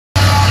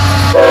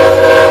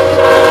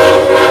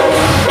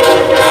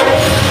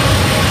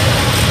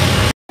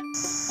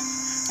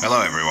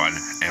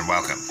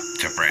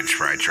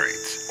Tri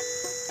Trades.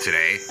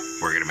 Today,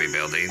 we're going to be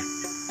building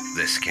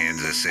this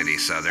Kansas City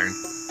Southern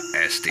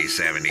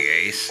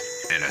SD70ACE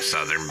in a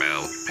Southern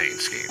Belle paint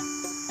scheme.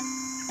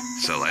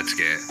 So let's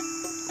get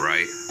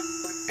right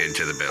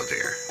into the build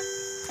here.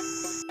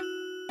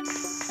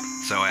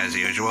 So as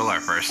usual,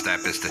 our first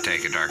step is to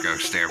take a dark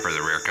oak stair for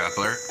the rear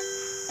coupler,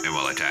 and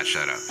we'll attach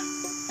that up.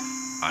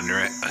 Under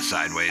it, a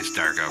sideways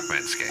dark oak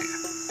vent skate.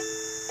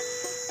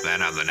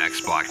 Then on the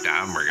next block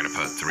down, we're going to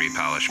put 3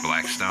 polished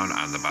blackstone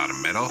on the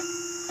bottom middle,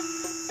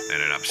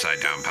 and an upside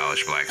down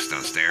polished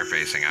blackstone stair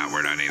facing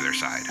outward on either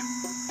side.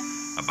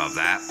 Above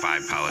that,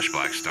 5 polished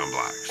blackstone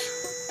blocks.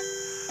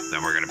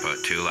 Then we're going to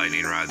put 2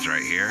 lightning rods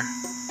right here,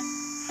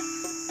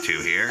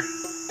 2 here,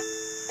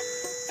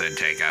 then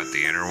take out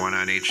the inner one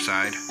on each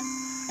side,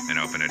 and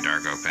open a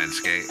dark oak vent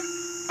skate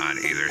on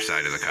either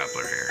side of the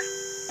coupler here.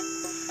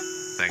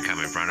 Then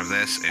come in front of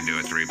this and do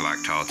a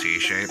 3-block tall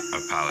T-shape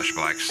of polished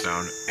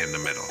blackstone in the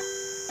middle.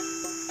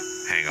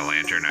 Hang a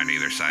lantern on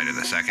either side of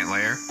the second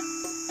layer.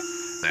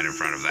 Then in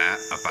front of that,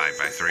 a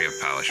 5x3 of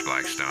polished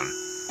blackstone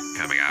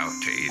coming out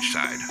to each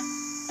side.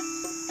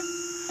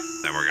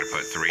 Then we're going to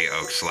put 3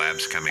 oak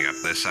slabs coming up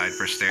this side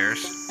for stairs,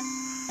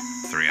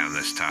 3 on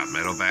this top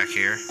middle back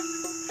here,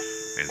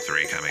 and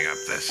 3 coming up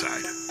this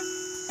side.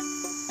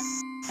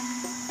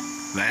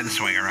 Then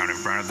swing around in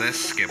front of this,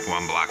 skip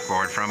 1 block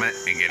forward from it,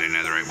 and get a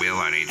netherite wheel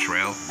on each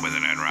rail with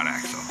an end rod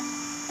axle.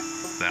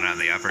 Then on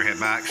the upper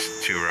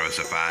hitbox, 2 rows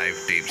of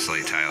 5 deep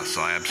slate tile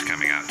slabs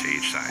coming out to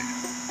each side.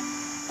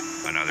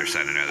 Another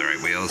set of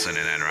netherite wheels and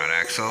an end rod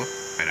axle,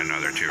 and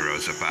another 2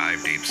 rows of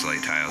 5 deep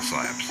slate tile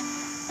slabs.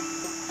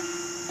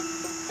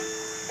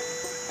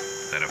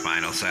 Then a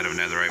final set of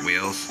netherite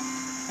wheels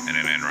and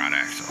an end rod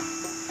axle.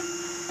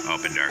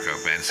 Open dark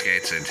oak vent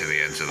skates into the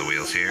ends of the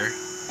wheels here,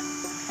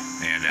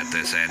 and at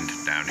this end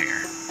down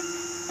here.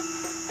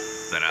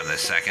 Then on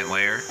this second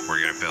layer, we're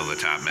going to fill the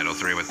top middle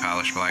 3 with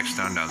polished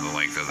blackstone down the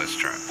length of this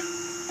truck.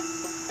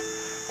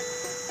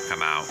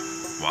 Come out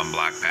 1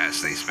 block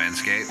past these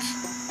fence gates,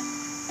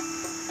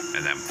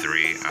 and then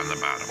 3 on the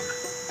bottom.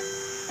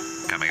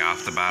 Coming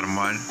off the bottom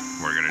one,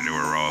 we're going to do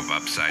a row of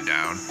upside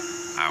down,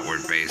 outward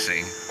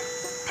facing,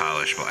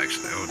 polished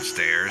blackstone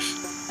stairs,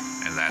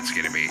 and that's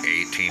going to be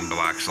 18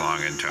 blocks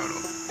long in total.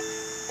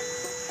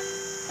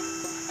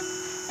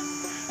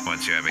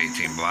 Once you have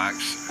 18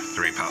 blocks,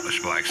 3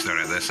 polished blackstone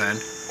at this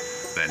end,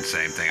 then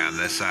same thing on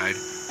this side,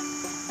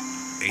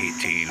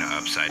 18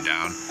 upside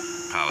down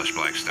polished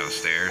blackstone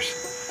stairs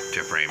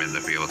to frame in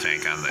the fuel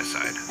tank on this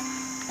side.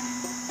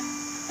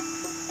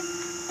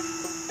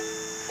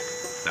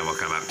 Then we'll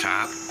come up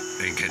top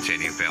and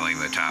continue filling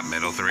the top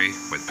middle 3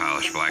 with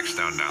polished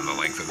blackstone down the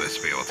length of this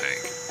fuel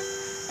tank.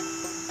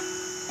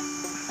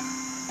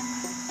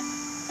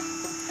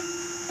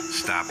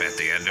 Stop at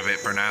the end of it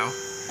for now.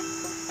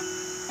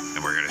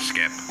 And we're going to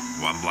skip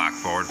 1 block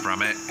forward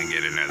from it and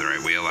get a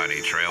netherite wheel on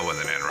each rail with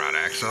an end rod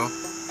axle.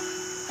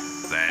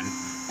 Then,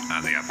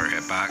 on the upper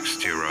hitbox,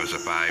 2 rows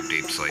of 5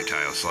 deep slate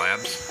tile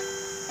slabs,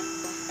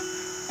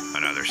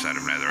 another set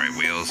of netherite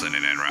wheels and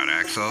an end rod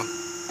axle,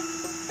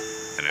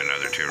 and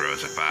another 2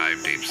 rows of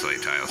 5 deep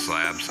slate tile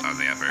slabs on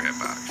the upper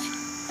hitbox.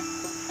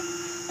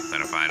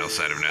 Then a final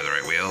set of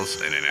netherite wheels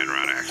and an end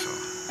rod axle.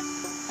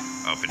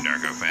 Open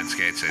dark oak vent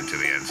skates into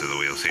the ends of the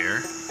wheels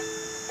here,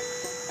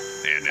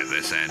 and at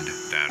this end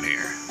down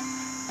here.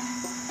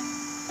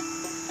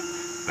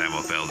 Then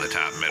we'll fill the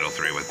top middle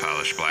 3 with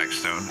polished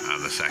blackstone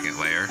on the second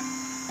layer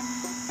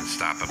and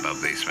stop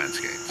above these fence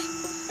gates.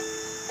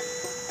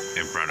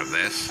 In front of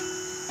this,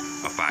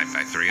 a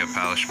 5x3 of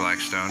polished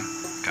blackstone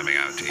coming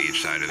out to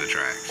each side of the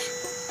tracks.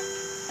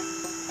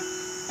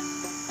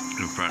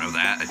 In front of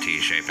that, a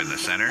T-shape in the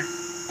center,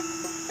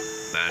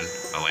 then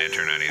a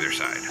lantern on either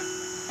side.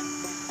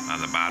 On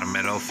the bottom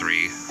middle,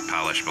 3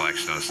 polished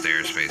blackstone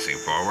stairs facing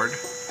forward,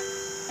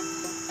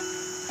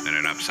 and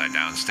an upside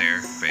down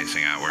stair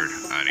facing outward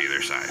on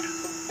either side.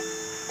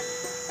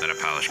 Then a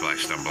polished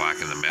blackstone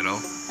block in the middle,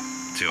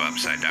 2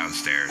 upside down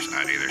stairs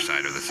on either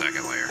side of the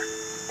second layer.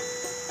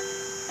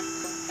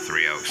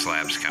 3 oak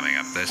slabs coming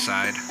up this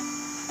side,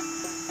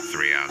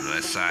 3 on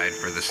this side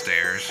for the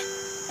stairs,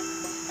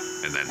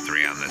 and then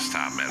 3 on this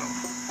top middle.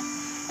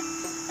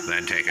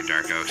 Then take a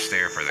dark oak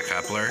stair for the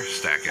coupler,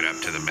 stack it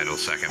up to the middle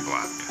second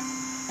block.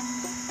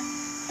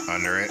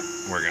 Under it,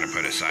 we're going to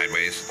put a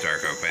sideways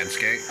dark oak vent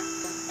skate.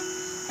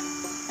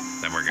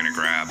 Then we're going to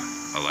grab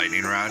a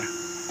lightning rod,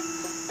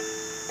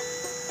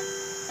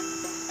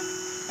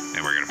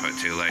 and we're going to put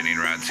 2 lightning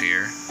rods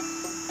here,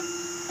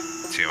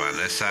 2 on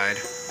this side,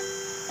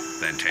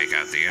 then take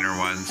out the inner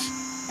ones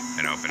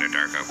and open a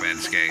dark oak vent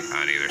skate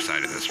on either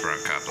side of this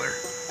front coupler.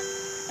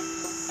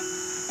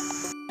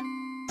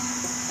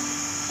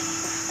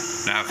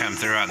 Now come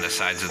through on the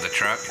sides of the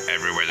truck,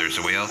 everywhere there's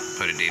a wheel,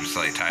 put a deep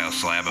slate tile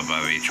slab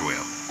above each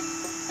wheel.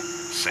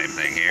 Same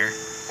thing here.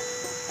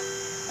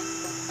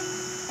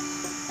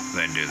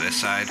 Then do this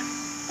side,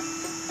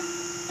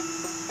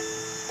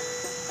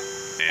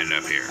 and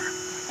up here.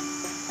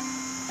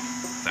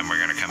 Then we're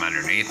going to come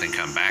underneath and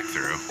come back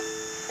through,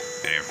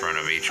 and in front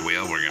of each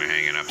wheel we're going to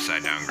hang an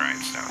upside down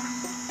grindstone.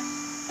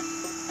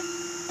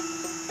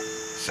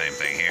 Same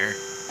thing here.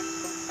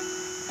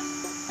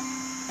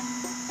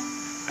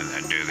 And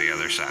then do the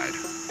other side.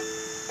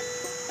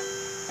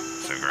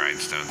 So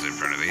grindstones in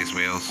front of these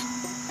wheels.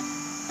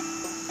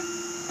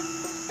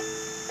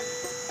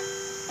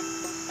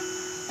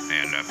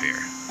 And up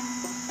here.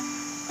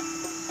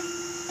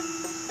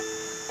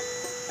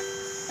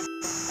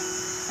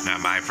 Now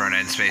my front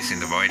end's facing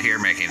the void here,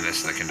 making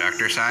this the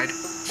conductor side.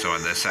 So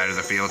on this side of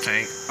the fuel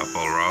tank, a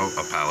full row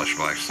of polished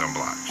blackstone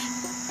blocks.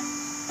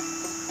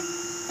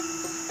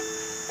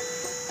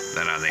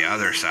 Then on the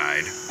other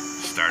side,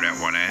 start at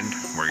one end,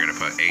 we're going to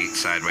put 8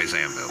 sideways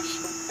anvils.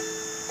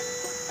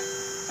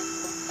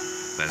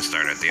 Then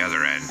start at the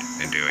other end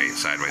and do 8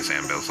 sideways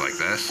anvils like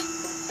this.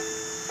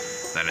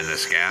 Then in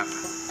this gap,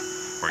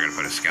 we're going to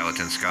put a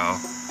skeleton skull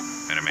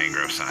and a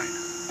mangrove sign.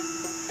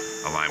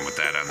 Align with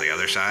that on the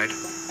other side.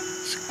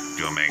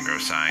 Do a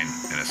mangrove sign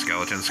and a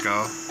skeleton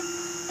skull.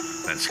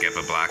 Then skip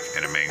a block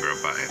and a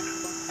mangrove button.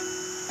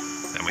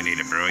 Then we need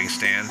a brewing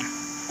stand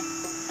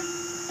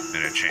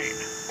and a chain.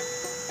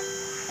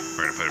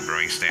 We're going to put a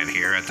brewing stand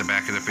here at the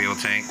back of the fuel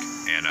tank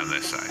and on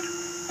this side.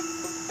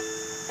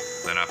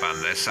 Then up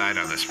on this side,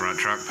 on this front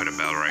truck, put a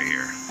bell right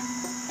here.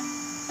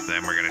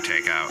 Then we're going to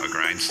take out a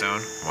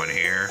grindstone, one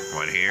here,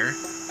 one here.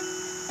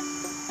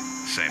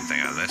 Same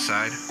thing on this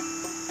side.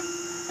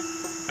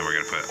 Then we're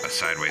going to put a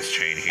sideways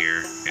chain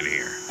here and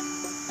here.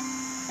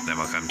 Then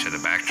we'll come to the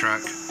back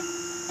truck,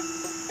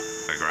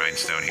 a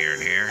grindstone here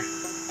and here,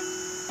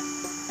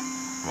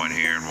 one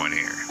here and one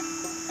here.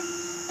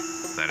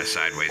 Then a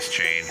sideways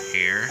chain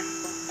here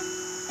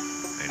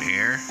and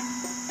here,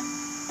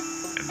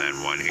 and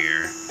then one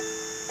here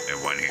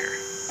and one here.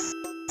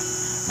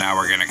 Now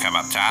we're going to come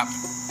up top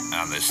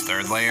on this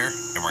third layer,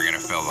 and we're going to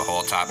fill the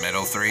whole top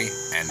middle 3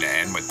 end to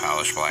end with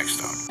polished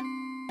blackstone.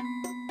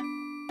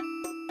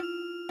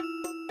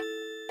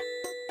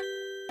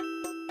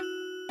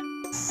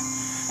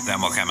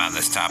 Then we'll come on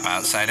this top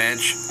outside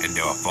edge and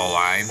do a full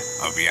line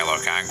of yellow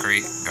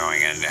concrete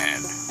going end to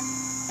end.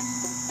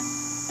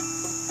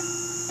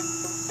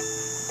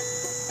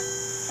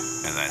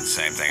 And then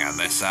same thing on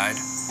this side,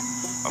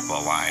 a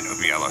full line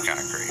of yellow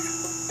concrete.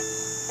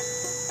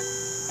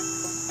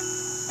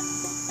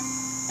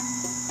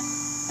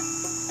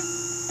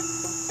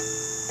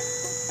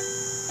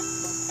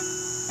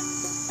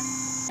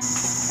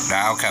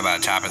 Now come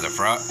on top of the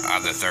front,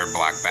 on the third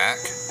block back,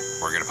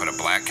 we're going to put a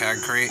black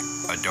concrete,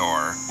 a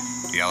door,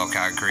 yellow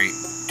concrete,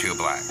 2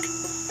 black.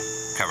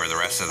 Cover the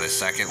rest of the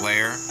second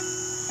layer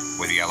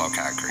with yellow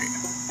concrete.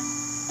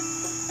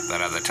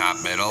 Then on the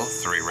top middle,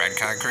 3 red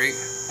concrete.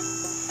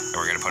 And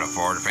we're going to put a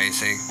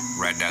forward-facing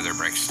red nether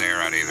brick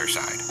stair on either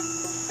side.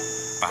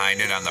 Behind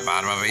it on the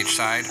bottom of each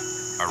side,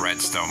 a red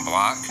stone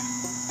block,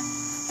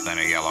 then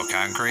a yellow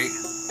concrete,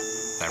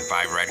 then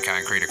 5 red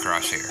concrete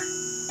across here.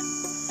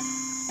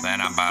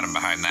 Then on bottom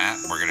behind that,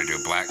 we're going to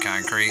do black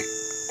concrete,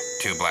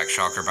 2 black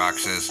shulker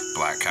boxes,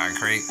 black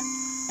concrete,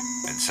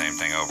 and same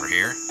thing over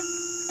here.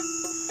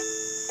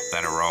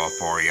 Then a row of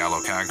 4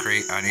 yellow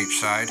concrete on each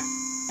side.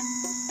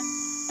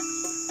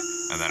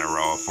 And then a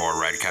row of 4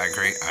 red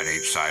concrete on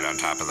each side on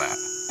top of that.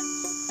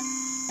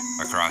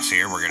 Across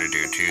here, we're going to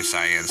do 2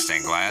 cyan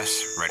stained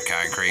glass, red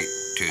concrete,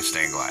 2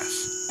 stained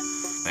glass.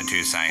 Then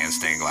 2 cyan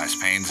stained glass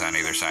panes on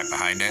either side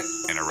behind it,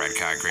 and a red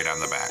concrete on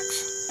the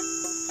backs.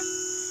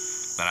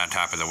 Then on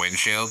top of the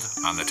windshield,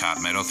 on the top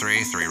middle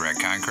 3 red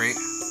concrete.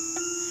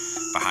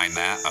 Behind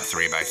that, a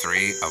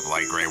 3x3 of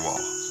light gray wool.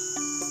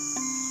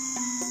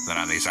 Then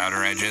on these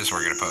outer edges,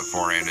 we're going to put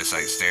 4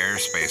 andesite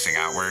stairs facing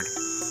outward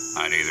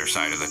on either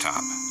side of the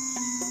top.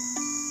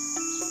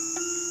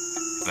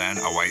 Then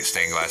a white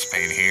stained glass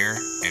pane here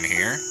and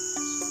here.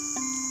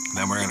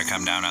 Then we're going to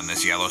come down on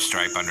this yellow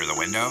stripe under the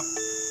window,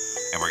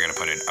 and we're going to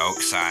put an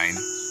oak sign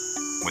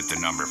with the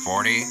number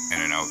 40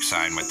 and an oak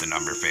sign with the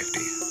number 50.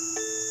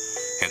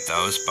 Hit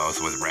those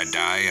both with red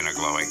dye and a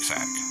glow ink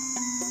sack.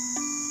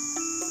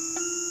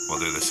 We'll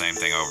do the same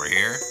thing over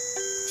here.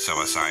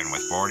 So a sign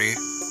with 40,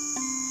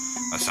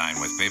 a sign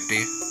with 50.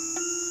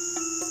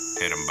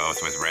 Hit them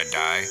both with red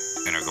dye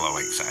and a glow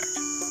ink sack.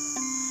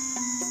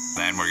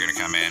 Then we're going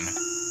to come in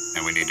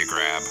and we need to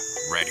grab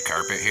red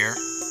carpet here.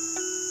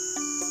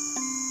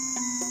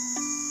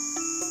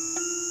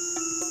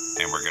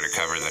 And we're going to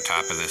cover the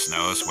top of this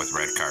nose with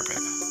red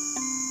carpet.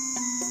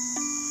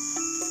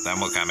 Then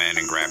we'll come in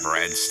and grab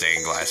red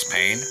stained glass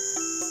pane.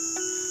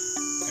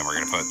 And we're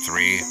going to put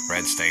 3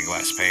 red stained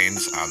glass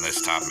panes on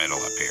this top middle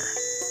up here.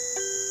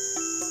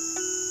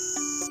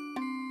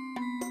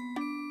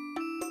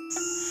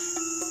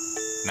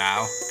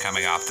 Now,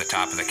 coming off the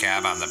top of the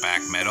cab on the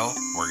back middle,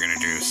 we're going to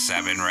do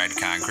 7 red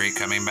concrete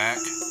coming back,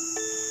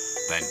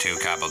 then 2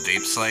 cobbled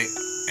deep slate,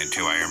 and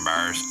 2 iron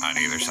bars on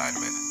either side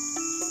of it.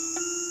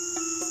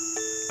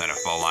 Then a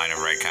full line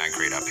of red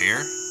concrete up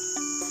here,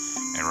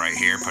 and right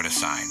here put a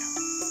sign.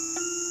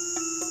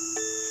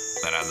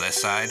 Then on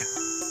this side,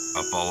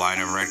 a full line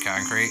of red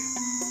concrete,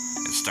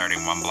 and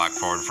starting 1 block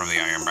forward from the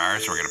iron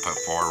bars, we're going to put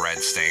 4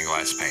 red stained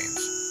glass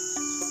panes.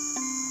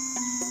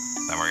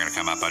 Then we're going to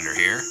come up under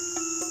here,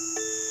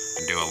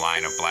 and do a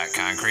line of black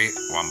concrete,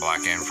 1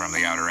 block in from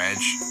the outer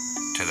edge,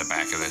 to the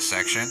back of this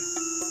section.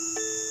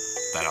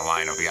 Then a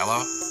line of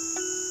yellow.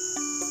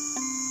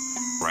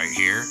 Right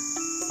here,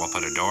 we'll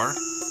put a door.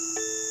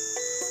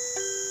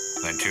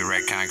 Then 2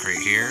 red concrete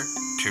here,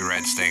 2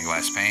 red stained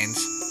glass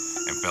panes,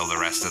 and fill the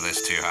rest of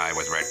this 2 high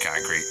with red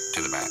concrete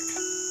to the back.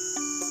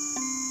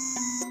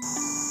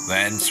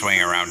 Then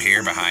swing around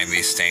here behind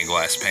these stained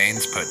glass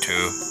panes, put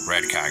 2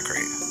 red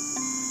concrete.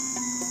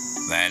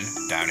 Then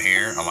down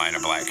here, a line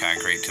of black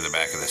concrete to the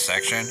back of this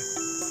section,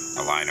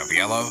 a line of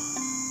yellow,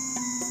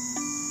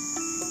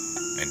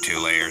 and 2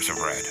 layers of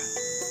red.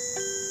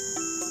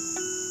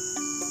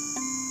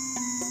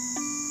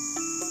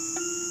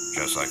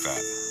 Just like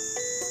that.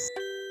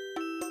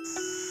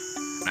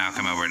 Now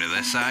come over to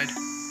this side.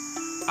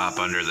 Up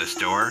under this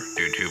door,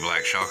 do 2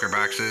 black shulker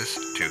boxes,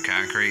 2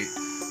 concrete,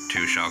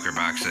 2 shulker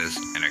boxes,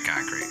 and a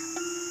concrete.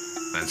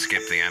 Then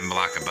skip the end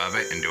block above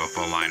it and do a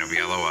full line of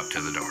yellow up to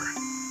the door.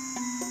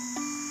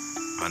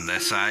 On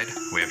this side,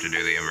 we have to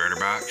do the inverter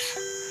box.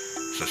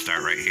 So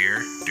start right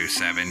here, do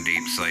 7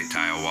 deep slate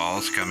tile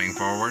walls coming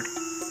forward,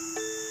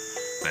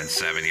 then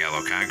 7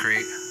 yellow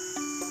concrete,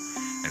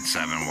 and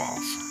 7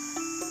 walls.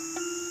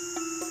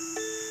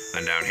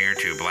 Then down here,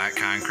 2 black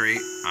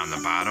concrete on the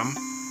bottom,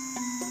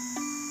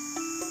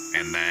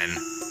 and then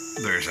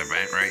there's a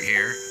vent right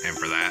here, and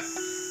for that,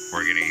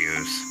 we're going to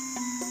use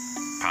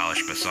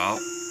polished basalt,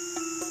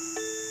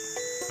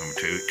 and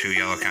 2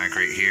 yellow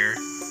concrete here,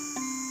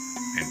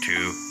 and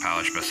 2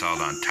 polished basalt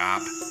on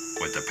top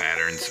with the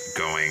patterns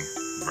going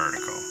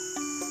vertical.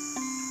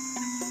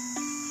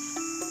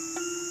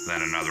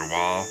 Then another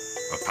wall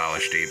of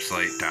polished deep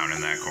slate down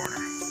in that corner.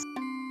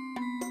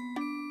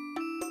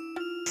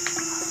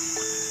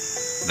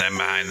 Then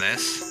behind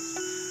this,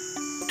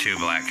 2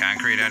 black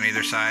concrete on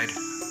either side,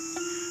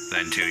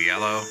 then 2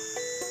 yellow,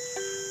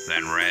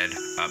 then red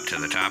up to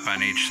the top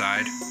on each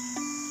side,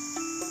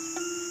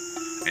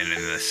 and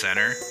in the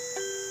center,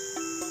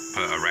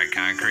 put a red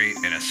concrete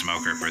and a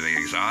smoker for the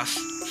exhaust,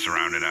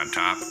 surrounded on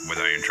top with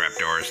iron trap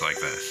doors like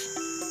this.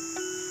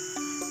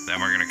 Then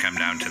we're going to come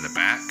down to the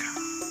back.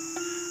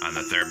 On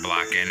the 3rd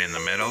block in the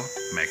middle,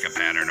 make a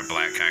pattern of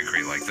black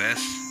concrete like this,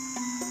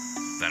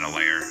 then a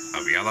layer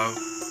of yellow,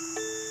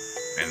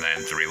 and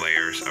then 3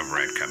 layers of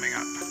red coming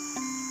up.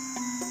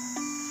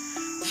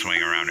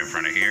 Swing around in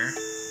front of here.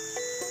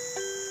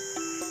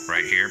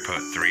 Right here,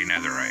 put 3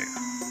 netherite,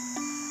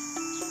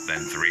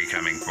 then 3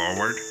 coming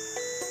forward,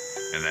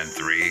 and then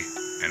 3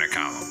 in a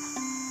column.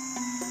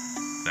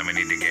 Then we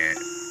need to get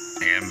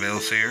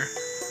anvils here.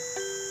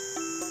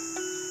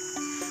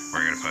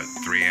 We're going to put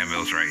 3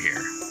 anvils right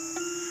here.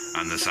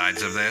 On the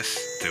sides of this,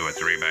 do a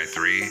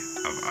 3x3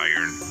 of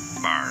iron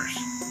bars.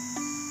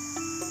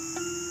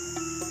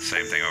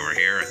 Same thing over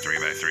here, a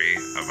 3x3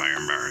 of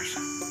iron bars.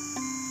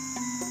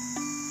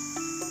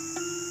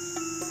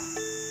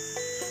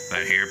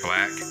 Then here,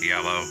 black,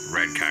 yellow,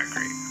 red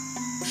concrete.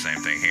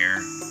 Same thing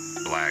here,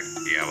 black,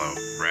 yellow,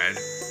 red.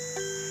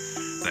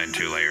 Then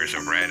 2 layers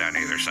of red on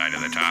either side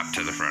of the top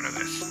to the front of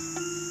this.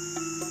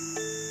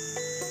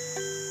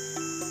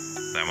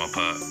 Then we'll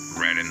put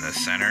red in the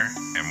center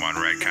and 1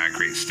 red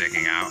concrete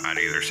sticking out on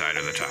either side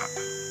of the top.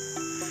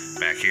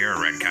 Back here, a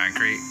red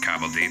concrete,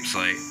 cobbled deep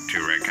slate,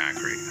 2 red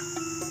concrete.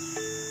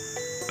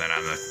 Then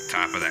on the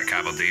top of that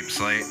cobbled deep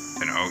slate,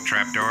 an oak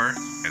trapdoor,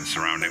 and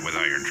surround it with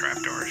iron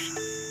trapdoors.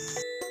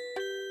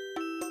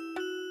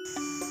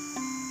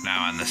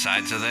 Now on the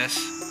sides of this,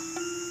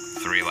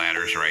 3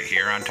 ladders right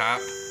here on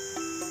top,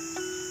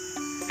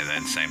 and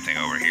then same thing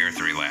over here,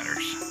 3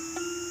 ladders.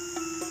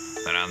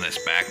 Then on this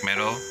back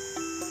middle,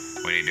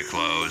 we need to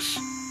close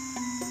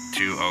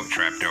 2 oak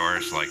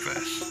trapdoors like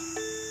this.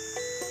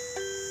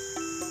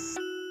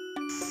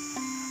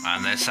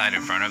 On this side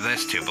in front of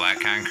this, 2 black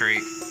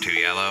concrete, 2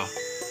 yellow,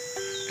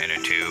 and a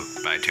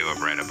 2x2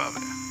 of red above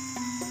it.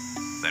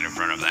 Then in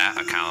front of that,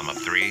 a column of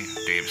 3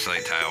 deep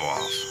slate tile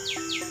walls.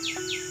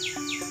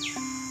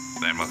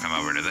 Then we'll come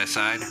over to this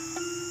side,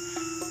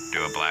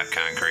 do a black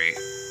concrete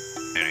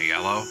and a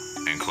yellow,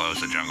 and close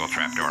the jungle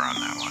trapdoor on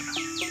that one.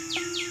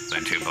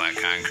 Then 2 black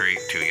concrete,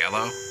 2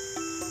 yellow,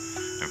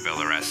 and fill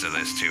the rest of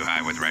this 2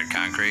 high with red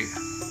concrete,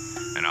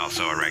 and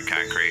also a red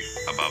concrete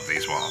above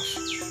these walls.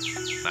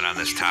 Then on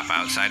this top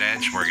outside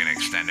edge, we're going to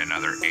extend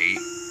another 8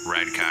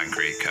 red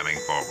concrete coming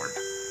forward.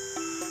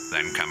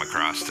 Then come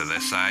across to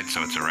this side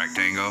so it's a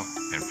rectangle,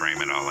 and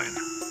frame it all in.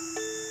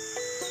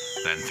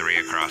 Then 3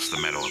 across the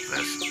middle of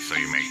this, so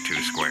you make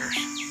 2 squares.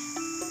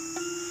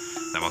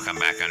 Then we'll come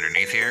back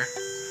underneath here,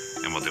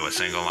 and we'll do a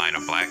single line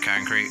of black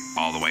concrete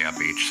all the way up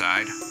each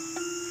side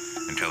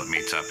until it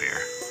meets up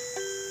here.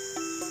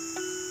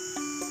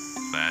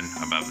 Then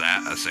above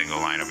that, a single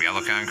line of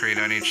yellow concrete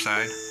on each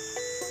side.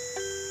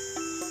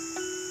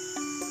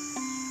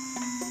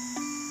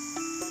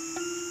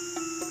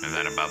 And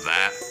then above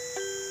that,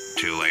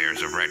 2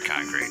 layers of red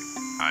concrete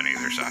on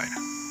either side.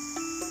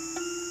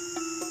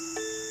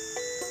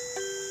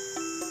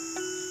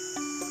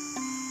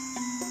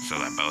 So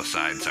that both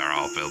sides are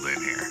all filled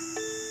in here.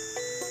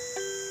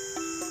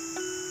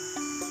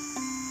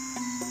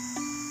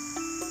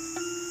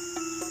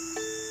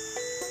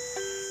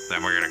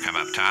 Then we're going to come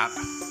up top,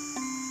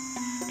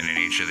 and in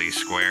each of these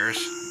squares,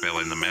 fill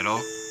in the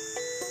middle.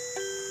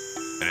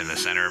 And in the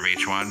center of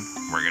each one,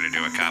 we're going to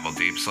do a cobble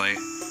deep slate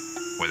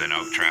with an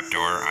oak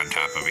trapdoor on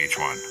top of each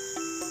one.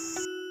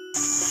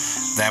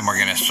 Then we're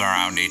going to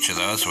surround each of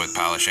those with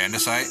polished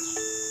andesite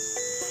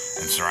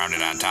and surround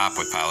it on top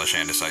with polished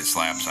andesite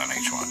slabs on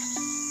each one.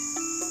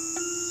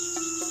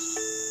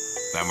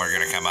 Then we're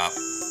going to come up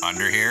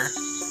under here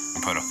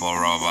and put a full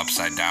row of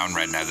upside down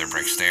red nether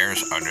brick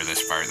stairs under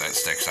this part that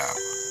sticks out.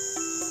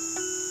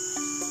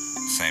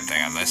 Same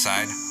thing on this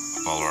side,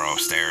 a full row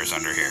of stairs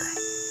under here.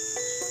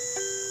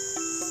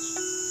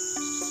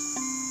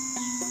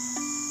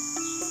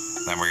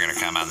 Then we're going to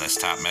come on this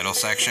top middle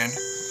section,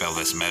 fill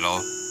this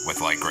middle with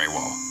light gray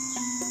wool.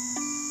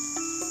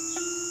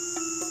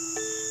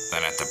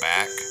 Then at the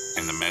back,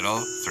 in the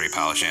middle, 3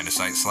 polished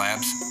andesite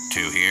slabs,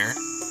 2 here,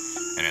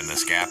 and in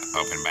this gap,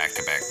 open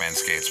back-to-back bend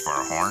skates for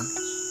a horn.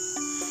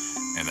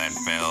 And then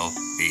fill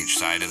each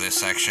side of this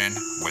section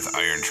with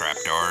iron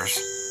trapdoors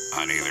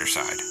on either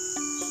side.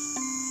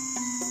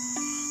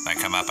 Then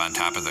come up on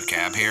top of the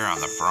cab here on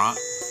the front.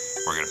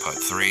 We're going to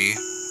put 3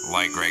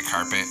 light gray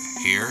carpet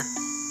here,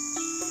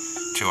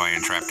 2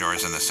 iron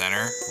trapdoors in the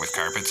center with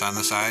carpets on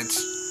the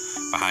sides.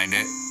 Behind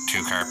it,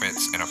 2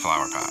 carpets and a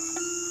flower pot.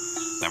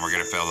 Then we're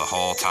going to fill the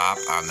whole top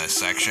on this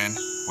section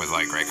with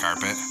light gray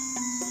carpet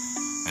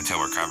until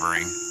we're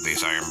covering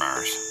these iron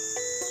bars.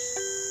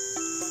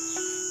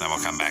 Then we'll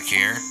come back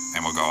here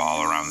and we'll go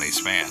all around these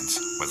fans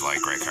with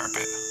light gray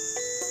carpet.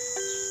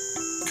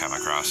 Come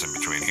across in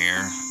between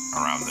here,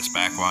 around this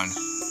back one,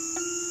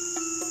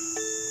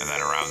 and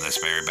then around this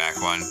very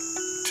back one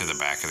to the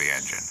back of the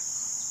engine.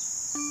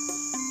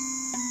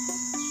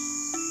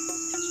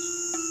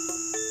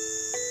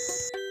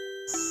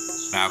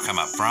 Now come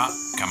up front,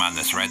 come on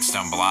this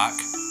redstone block,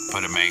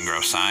 put a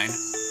mangrove sign,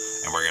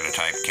 and we're going to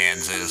type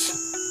Kansas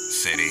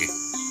City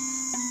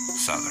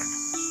Southern.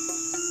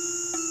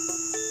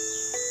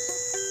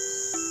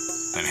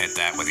 Then hit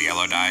that with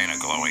yellow dye and a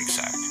glow ink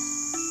sack.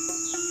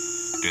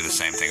 Do the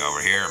same thing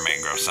over here, a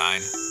mangrove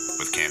sign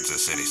with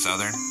Kansas City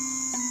Southern.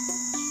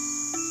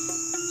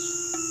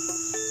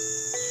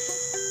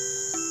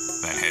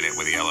 Then hit it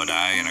with yellow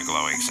dye and a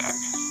glow ink sack.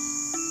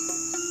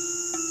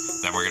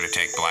 Then we're going to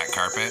take black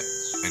carpet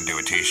and do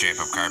a T-shape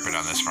of carpet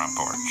on this front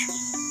porch.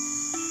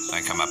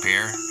 Then come up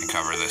here and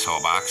cover this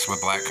whole box with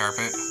black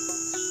carpet.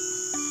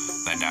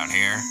 Then down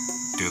here,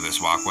 do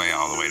this walkway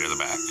all the way to the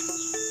back.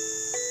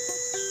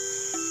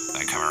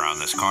 Then come around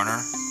this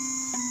corner,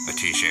 a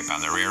T-shape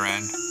on the rear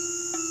end,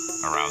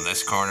 around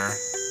this corner,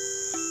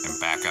 and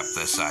back up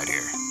this side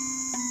here.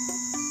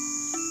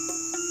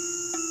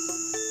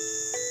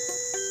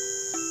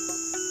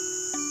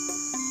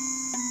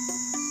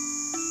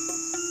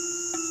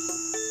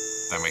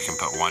 Then we can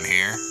put one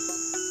here,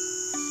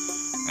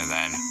 and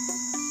then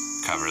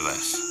cover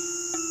this.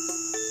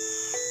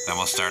 Then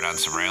we'll start on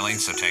some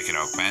railings, so take an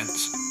oak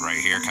fence. Right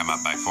here, come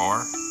up by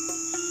 4.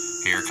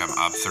 Here, come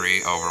up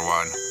 3, over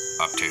 1,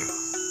 up 2.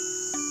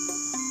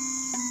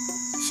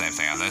 Same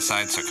thing on this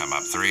side, so come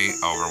up 3,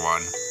 over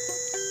 1,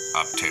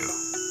 up 2.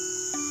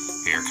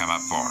 Here, come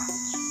up 4.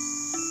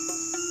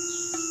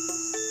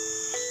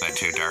 Then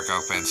 2 dark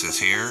oak fences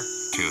here,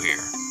 2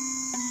 here.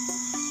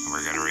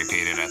 We're going to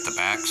repeat it at the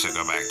back, so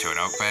go back to an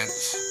oak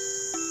fence.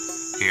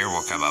 Here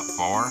we'll come up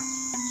 4.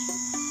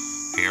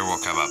 Here we'll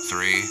come up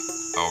 3,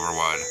 over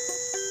 1,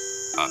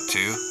 up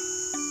 2.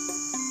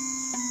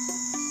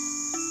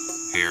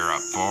 Here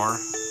up 4.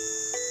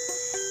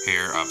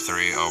 Here up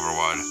 3, over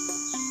 1,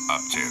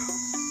 up 2.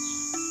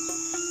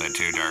 Then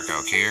 2 dark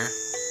oak here,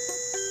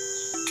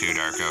 2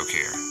 dark oak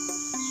here.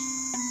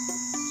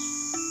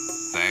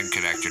 Then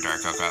connect your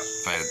dark oak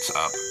fence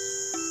up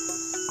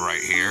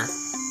right here.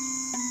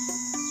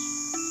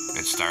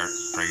 And start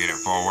bringing it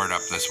forward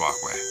up this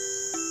walkway.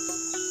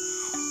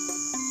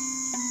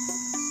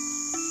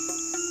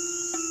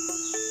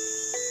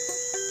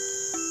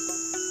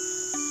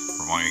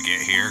 When you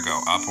get here,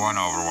 go up 1,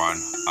 over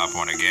 1, up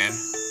 1 again,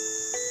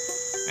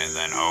 and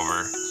then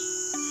over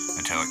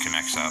until it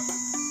connects up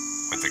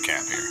with the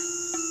cap here.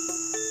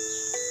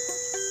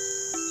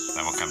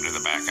 Then we'll come to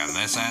the back on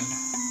this end,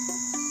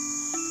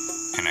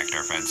 connect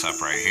our fence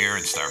up right here,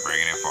 and start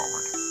bringing it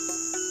forward.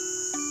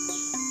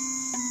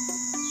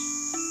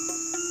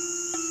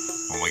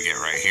 When we get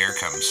right here,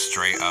 come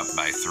straight up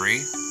by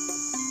 3,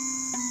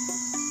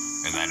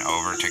 and then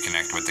over to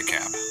connect with the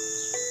cab.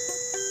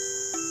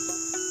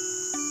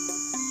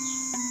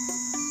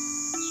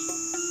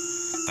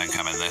 Then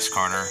come in this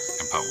corner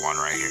and put 1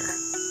 right here.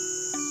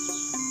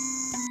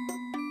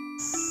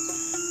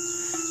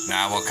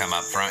 Now we'll come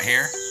up front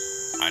here.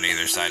 On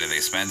either side of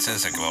these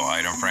fences, a glow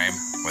item frame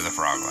with a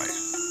frog light.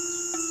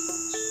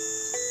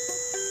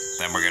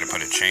 Then we're going to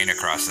put a chain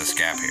across this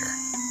gap here.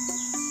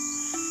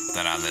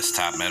 Then on this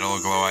top middle,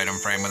 a glow item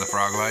frame with a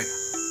frog light.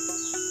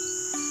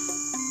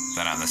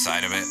 Then on the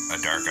side of it,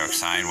 a dark oak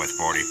sign with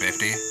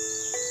 4050.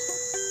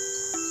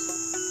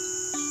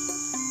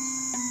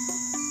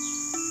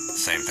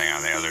 Same thing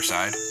on the other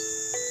side.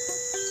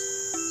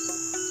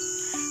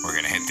 We're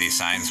going to hit these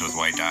signs with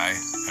white dye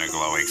and a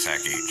glow ink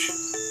sack each.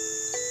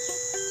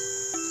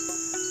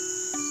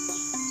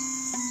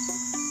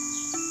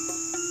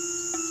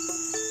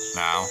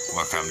 Now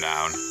we'll come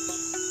down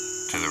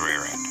to the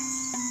rear end.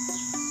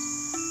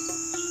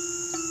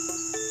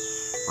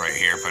 Right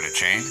here, put a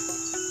chain.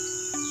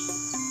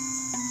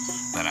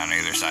 Then on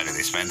either side of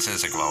these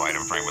fences, a glow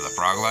item frame with a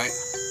frog light.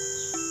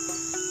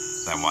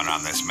 Then one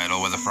on this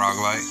middle with a frog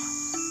light.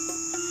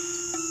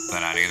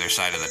 Then on either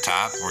side of the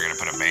top, we're going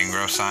to put a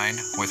mangrove sign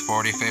with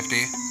 4050.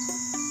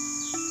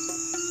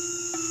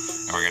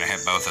 And we're going to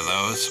hit both of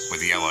those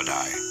with yellow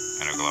dye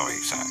and a glow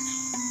sack.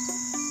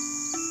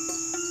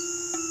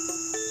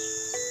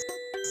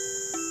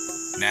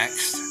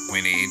 Next,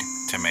 we need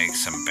to make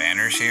some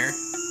banners here.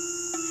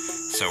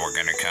 So we're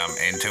going to come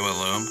into a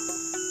loom,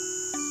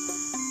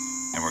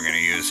 and we're going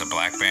to use a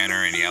black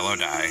banner in yellow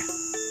dye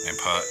and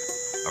put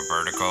a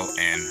vertical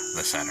in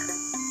the center.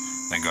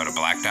 Then go to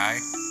black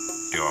dye,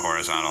 do a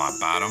horizontal on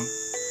bottom,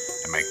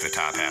 and make the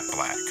top half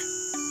black.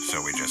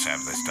 So we just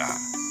have this dot.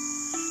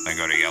 Then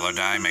go to yellow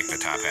dye, make the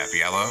top half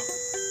yellow.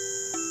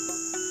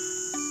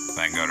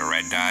 Then go to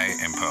red dye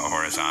and put a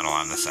horizontal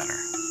on the center.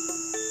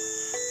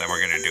 Then we're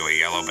going to do a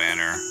yellow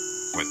banner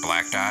with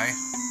black dye,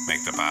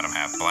 make the bottom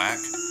half black,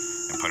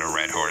 and put a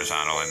red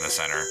horizontal in the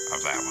center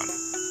of that one.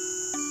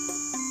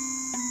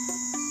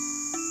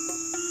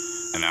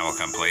 And now we'll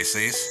come place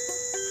these.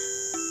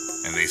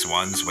 And these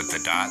ones with the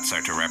dots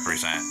are to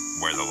represent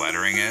where the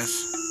lettering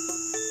is.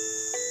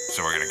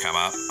 So we're going to come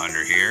up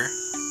under here,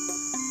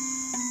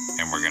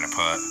 and we're going to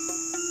put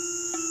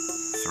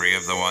 3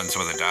 of the ones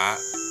with a dot,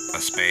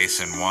 a space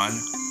in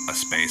 1, a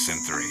space in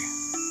 3.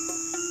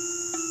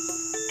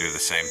 Do the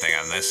same thing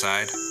on this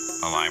side.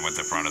 Align with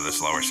the front of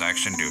this lower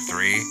section. Do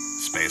 3,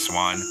 space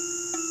 1,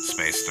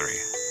 space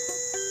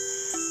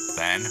 3.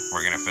 Then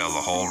we're going to fill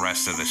the whole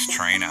rest of this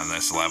train on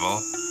this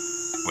level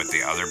with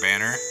the other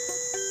banner.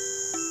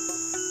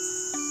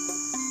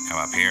 Come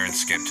up here and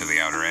skip to the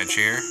outer edge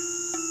here.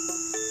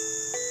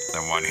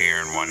 Then 1 here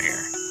and 1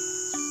 here.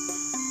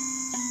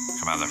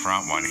 Come out the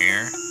front, 1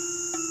 here,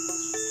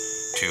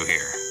 2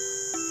 here.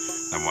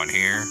 Then 1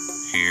 here,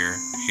 here,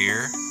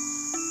 here.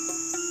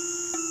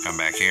 Come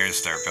back here and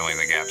start filling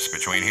the gaps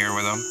between here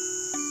with them.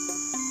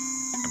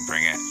 And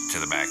bring it to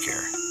the back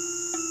here.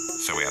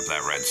 So we have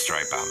that red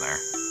stripe on there.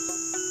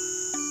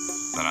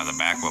 Then on the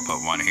back we'll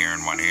put 1 here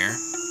and 1 here.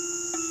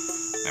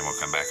 Then we'll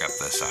come back up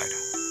this side.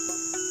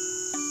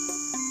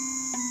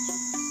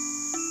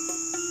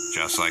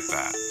 Just like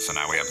that. So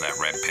now we have that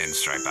red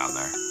pinstripe on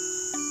there.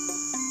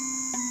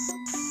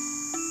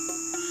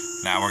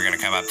 Now we're going to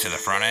come up to the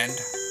front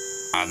end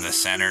on the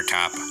center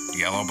top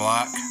yellow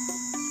block.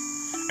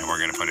 And we're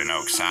going to put an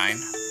oak sign.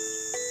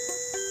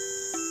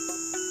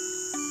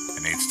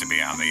 It needs to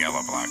be on the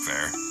yellow block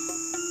there.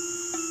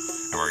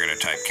 And we're going to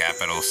type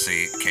capital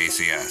C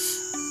KCS.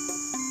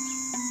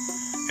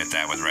 Hit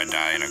that with red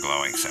dye and a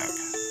glowing sack.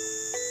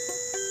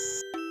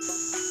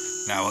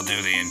 Now we'll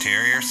do the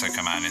interior, so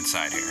come on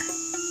inside here.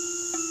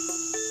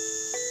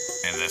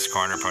 In this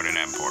corner, put an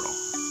M portal.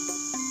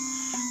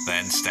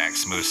 Then stack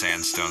smooth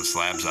sandstone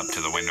slabs up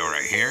to the window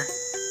right here,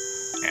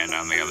 and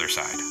on the other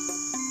side.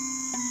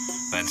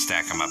 Then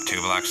stack them up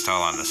 2 blocks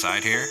tall on the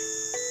side here,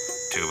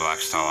 2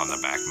 blocks tall on the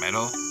back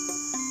middle,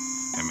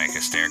 and make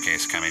a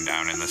staircase coming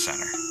down in the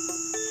center.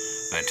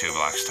 Then 2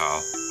 blocks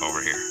tall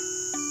over here.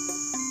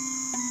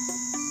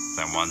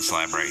 Then 1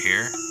 slab right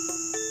here.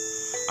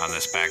 On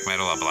this back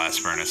middle, a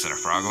blast furnace and a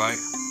frog light.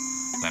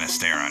 Then a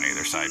stair on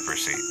either side for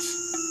seats.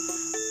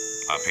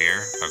 Up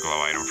here, a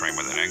glow item frame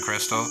with an end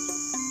crystal.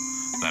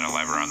 Then a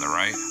lever on the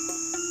right.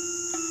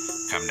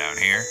 Come down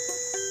here,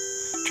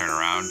 turn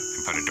around,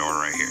 and put a door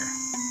right here.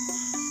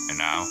 And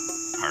now,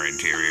 our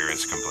interior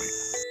is complete.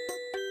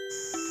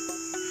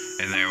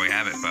 And there we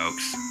have it,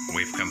 folks.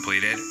 We've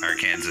completed our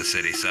Kansas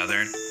City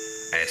Southern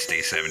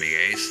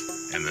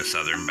SD70ACE in the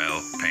Southern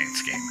Belle paint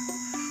scheme.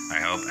 I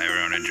hope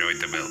everyone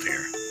enjoyed the build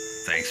here.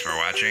 Thanks for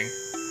watching.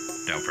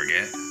 Don't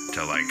forget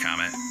to like,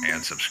 comment,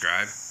 and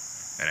subscribe.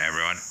 And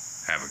everyone,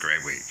 have a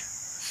great week.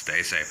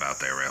 Stay safe out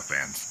there, rail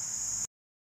fans.